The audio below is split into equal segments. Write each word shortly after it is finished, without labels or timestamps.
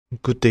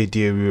Good day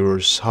dear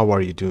viewers, how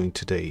are you doing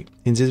today?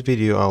 In this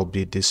video I'll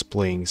be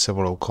displaying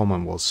several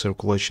Commonwealth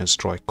circulation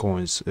strike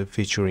coins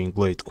featuring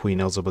late Queen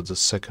Elizabeth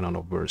II and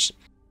obverse.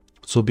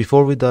 So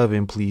before we dive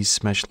in, please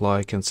smash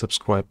like and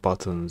subscribe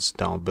buttons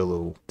down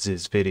below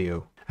this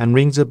video and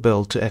ring the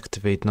bell to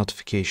activate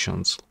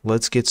notifications.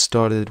 Let's get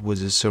started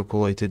with the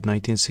circulated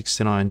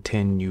 1969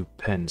 10 new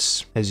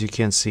pence. As you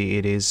can see,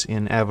 it is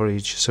in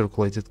average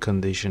circulated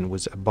condition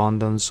with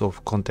abundance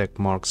of contact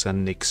marks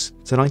and nicks.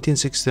 The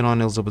 1969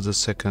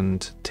 Elizabeth II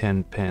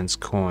 10 pence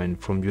coin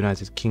from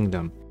United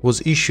Kingdom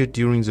was issued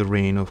during the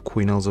reign of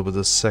Queen Elizabeth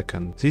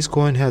II. This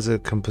coin has a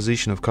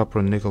composition of copper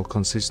and nickel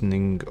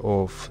consisting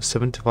of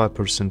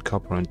 75%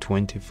 copper and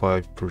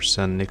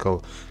 25%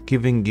 nickel,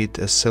 giving it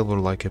a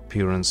silver-like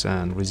appearance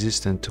and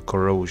resistant to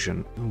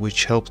corrosion,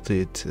 which helped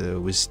it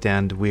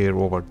withstand wear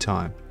over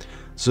time.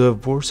 The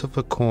obverse of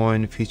a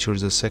coin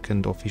features a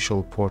second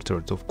official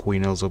portrait of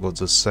Queen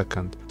Elizabeth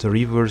II. The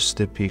reverse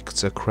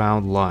depicts a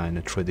crowned lion,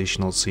 a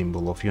traditional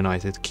symbol of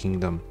United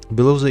Kingdom.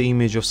 Below the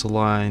image of the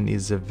lion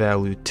is the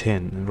value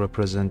 10,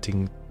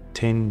 representing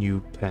 10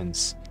 new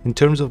pence. In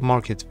terms of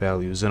market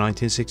value, the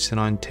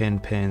 1969 10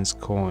 pence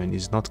coin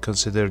is not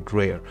considered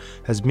rare,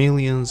 as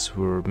millions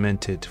were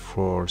minted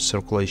for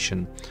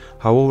circulation.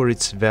 However,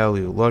 its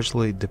value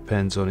largely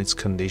depends on its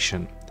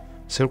condition.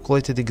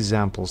 Circulated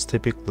examples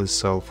typically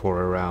sell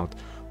for around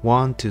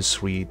 $1 to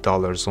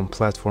 $3 on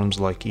platforms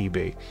like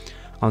eBay.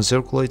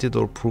 Uncirculated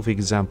or proof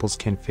examples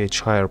can fetch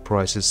higher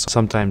prices,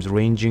 sometimes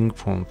ranging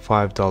from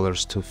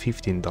 $5 to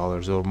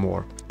 $15 or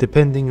more,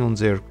 depending on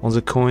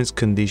the coin's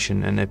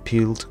condition and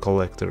appeal to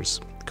collectors.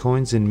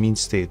 Coins in mint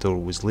state or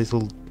with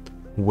little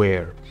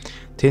wear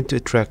tend to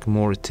attract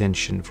more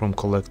attention from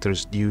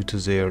collectors due to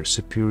their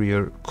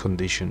superior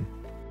condition.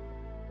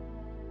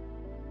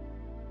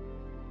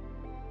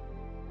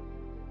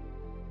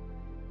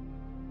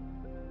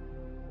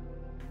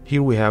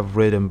 Here we have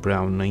red and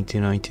brown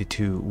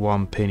 1992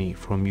 1 penny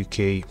from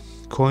UK.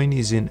 Coin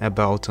is in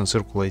about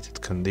uncirculated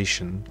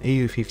condition,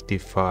 AU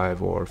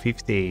 55 or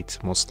 58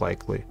 most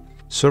likely.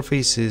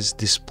 Surfaces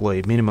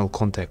display minimal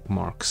contact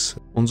marks.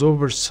 On the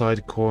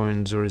overside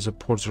coin there is a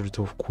portrait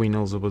of Queen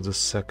Elizabeth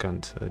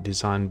II,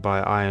 designed by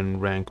Ian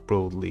Rank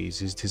Broadley.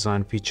 This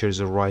design features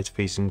a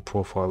right-facing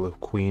profile of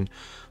Queen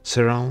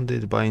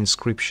surrounded by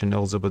inscription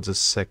Elizabeth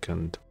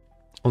II.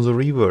 On the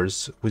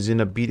reverse, within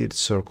a beaded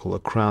circle, a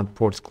crowned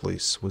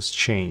portcullis with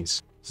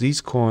chains.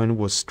 This coin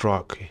was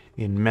struck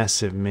in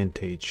massive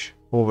mintage.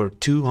 Over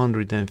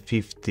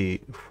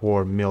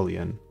 254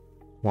 million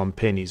 1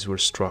 pennies were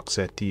struck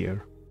that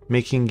year,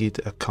 making it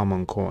a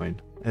common coin,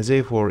 as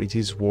therefore it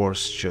is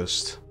worth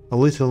just a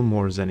little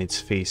more than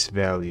its face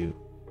value.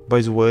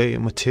 By the way,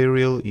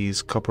 material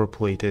is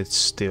copper-plated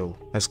steel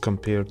as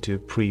compared to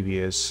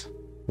previous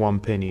 1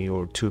 penny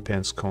or 2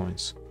 pence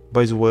coins.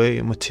 By the way,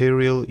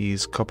 material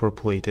is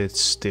copper-plated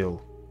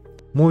steel.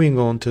 Moving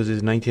on to the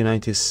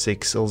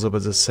 1996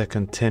 Elizabeth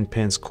II 10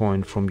 pence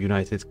coin from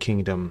United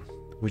Kingdom,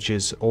 which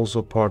is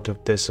also part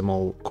of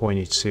decimal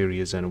coinage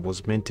series and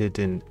was minted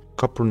in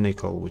copper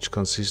nickel, which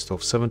consists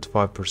of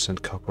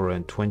 75% copper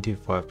and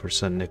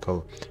 25%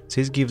 nickel.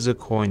 This gives the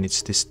coin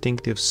its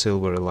distinctive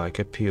silver-like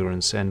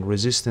appearance and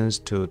resistance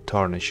to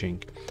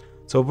tarnishing.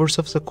 The obverse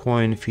of the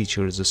coin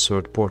features a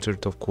third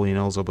portrait of Queen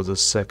Elizabeth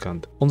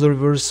II. On the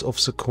reverse of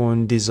the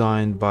coin,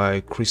 designed by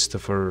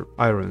Christopher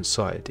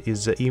Ironside,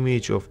 is the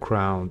image of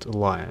crowned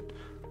lion,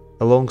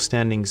 a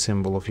long-standing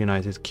symbol of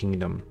United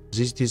Kingdom.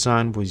 This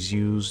design was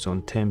used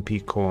on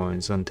 10p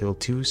coins until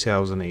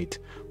 2008,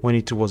 when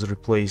it was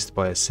replaced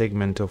by a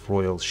segment of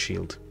royal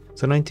shield.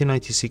 The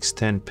 1996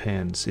 10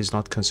 pence is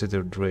not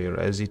considered rare,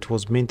 as it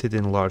was minted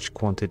in large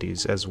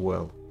quantities as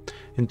well.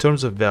 In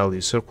terms of value,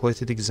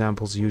 circulated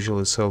examples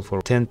usually sell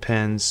for 10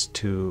 pence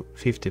to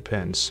 50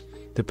 pence,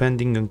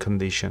 depending on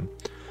condition.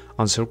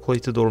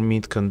 Uncirculated or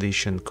mint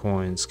condition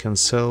coins can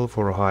sell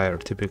for higher,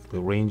 typically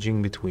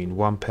ranging between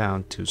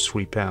 £1 to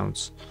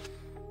 £3,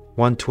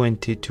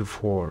 120 to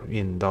 4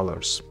 in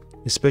dollars,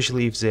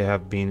 especially if they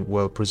have been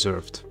well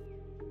preserved.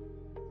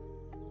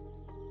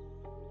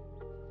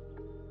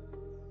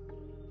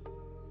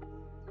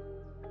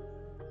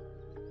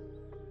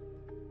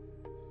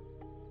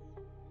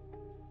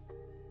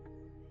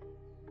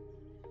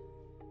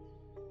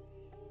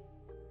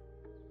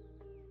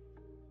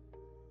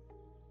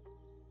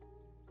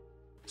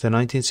 The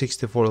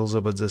 1964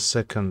 Elizabeth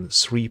II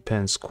 3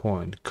 pence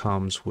coin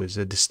comes with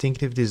a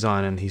distinctive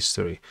design and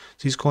history.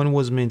 This coin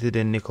was minted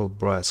in nickel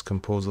brass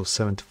composed of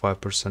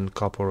 75%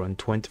 copper and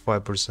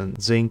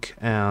 25% zinc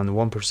and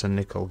 1%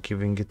 nickel,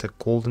 giving it a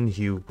golden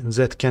hue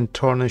that can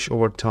tarnish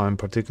over time,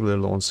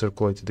 particularly on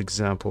circulated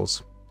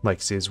examples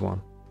like this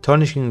one.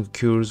 Tarnishing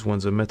occurs when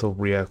the metal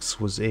reacts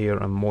with air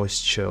and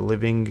moisture,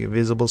 leaving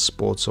visible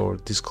spots or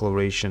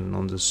discoloration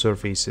on the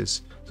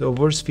surfaces. The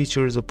obverse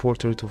features a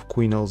portrait of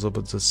Queen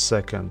Elizabeth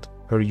II,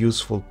 her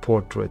youthful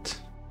portrait.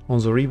 On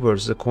the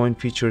reverse, the coin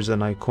features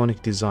an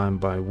iconic design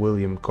by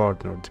William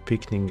Gardner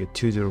depicting a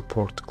Tudor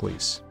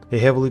portcullis. a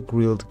heavily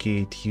grilled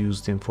gate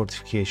used in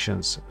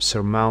fortifications,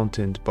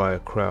 surmounted by a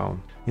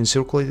crown. In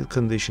circulated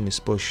condition,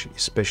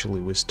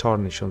 especially with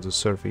tarnish on the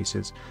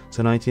surfaces,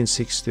 the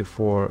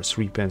 1964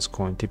 3p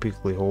coin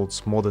typically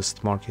holds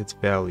modest market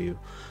value.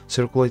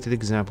 Circulated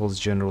examples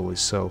generally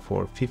sell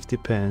for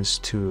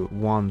 50p to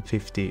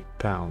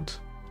 £150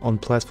 on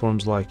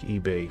platforms like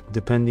eBay,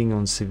 depending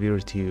on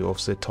severity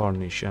of the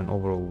tarnish and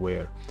overall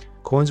wear.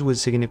 Coins with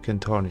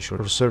significant tarnish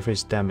or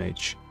surface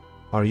damage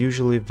are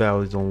usually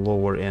valid on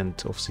lower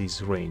end of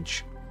this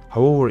range.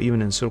 However,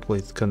 even in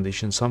circulated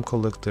condition, some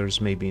collectors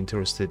may be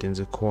interested in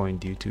the coin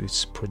due to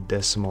its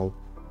pre-decimal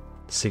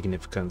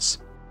significance.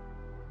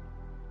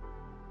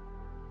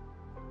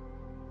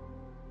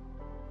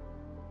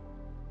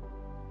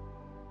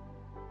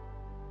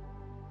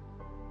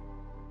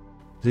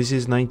 This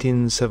is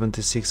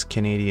 1976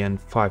 Canadian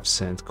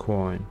 5-cent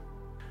coin,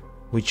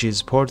 which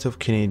is part of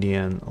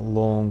Canadian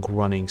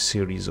long-running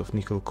series of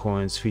nickel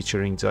coins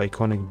featuring the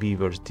iconic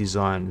beaver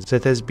design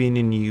that has been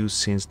in use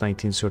since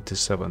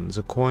 1937.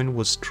 The coin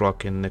was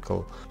struck in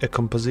nickel, a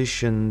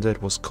composition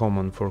that was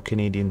common for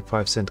Canadian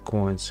 5-cent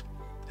coins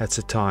at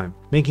the time,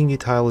 making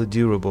it highly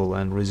durable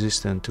and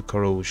resistant to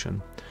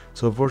corrosion.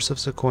 The reverse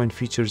of the coin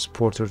features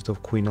portrait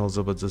of Queen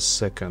Elizabeth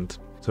II.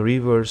 The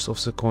reverse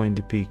of the coin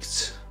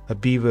depicts a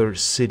beaver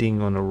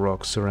sitting on a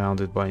rock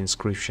surrounded by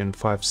inscription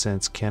 5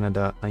 cents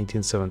Canada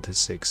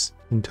 1976.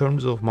 In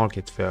terms of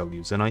market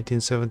value, the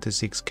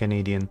 1976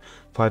 Canadian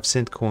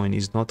 5-cent coin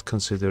is not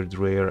considered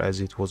rare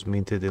as it was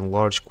minted in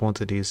large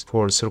quantities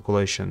for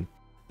circulation.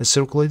 A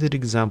circulated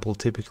example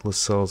typically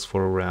sells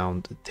for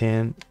around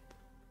 10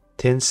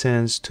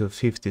 cents to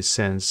 50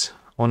 cents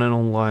on an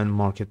online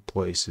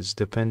marketplaces,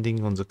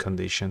 depending on the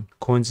condition.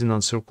 Coins in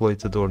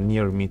uncirculated or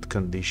near mint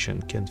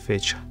condition can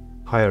fetch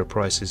higher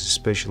prices,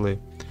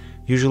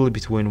 usually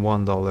between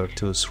 $1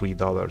 to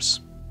 $3.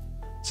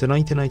 The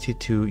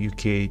 1992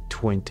 UK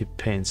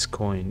 20p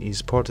coin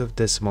is part of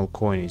decimal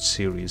coinage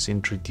series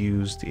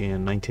introduced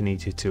in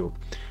 1982.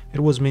 It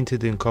was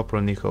minted in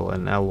copper, nickel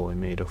and alloy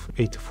made of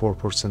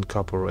 84%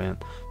 copper and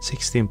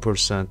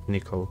 16%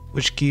 nickel,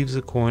 which gives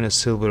the coin a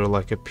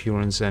silver-like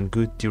appearance and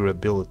good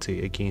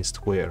durability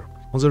against wear.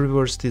 On the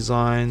reverse,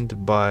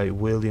 designed by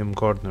William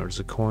Gardner,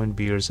 the coin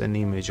bears an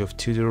image of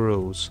Tudor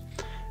rose,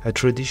 a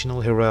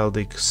traditional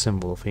heraldic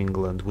symbol of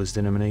England with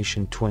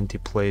denomination 20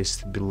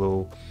 placed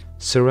below.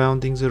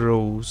 Surrounding the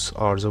rose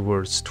are the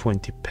words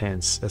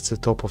 20p at the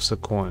top of the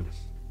coin.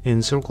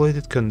 In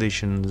circulated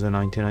condition, the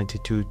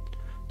 1992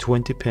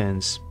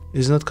 20p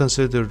is not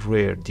considered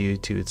rare due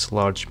to its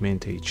large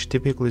mintage.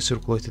 Typically,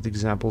 circulated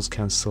examples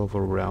can sell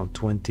for around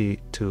 20p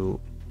to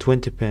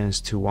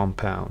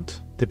 £1,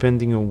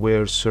 depending on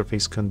wear,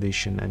 surface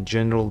condition, and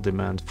general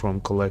demand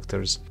from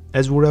collectors.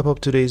 As we wrap up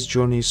today's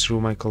journey through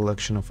my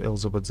collection of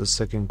Elizabeth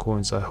II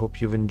coins, I hope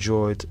you've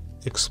enjoyed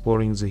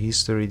exploring the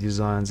history,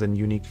 designs, and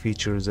unique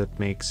features that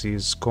make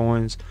these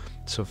coins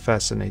so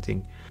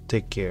fascinating.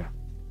 Take care.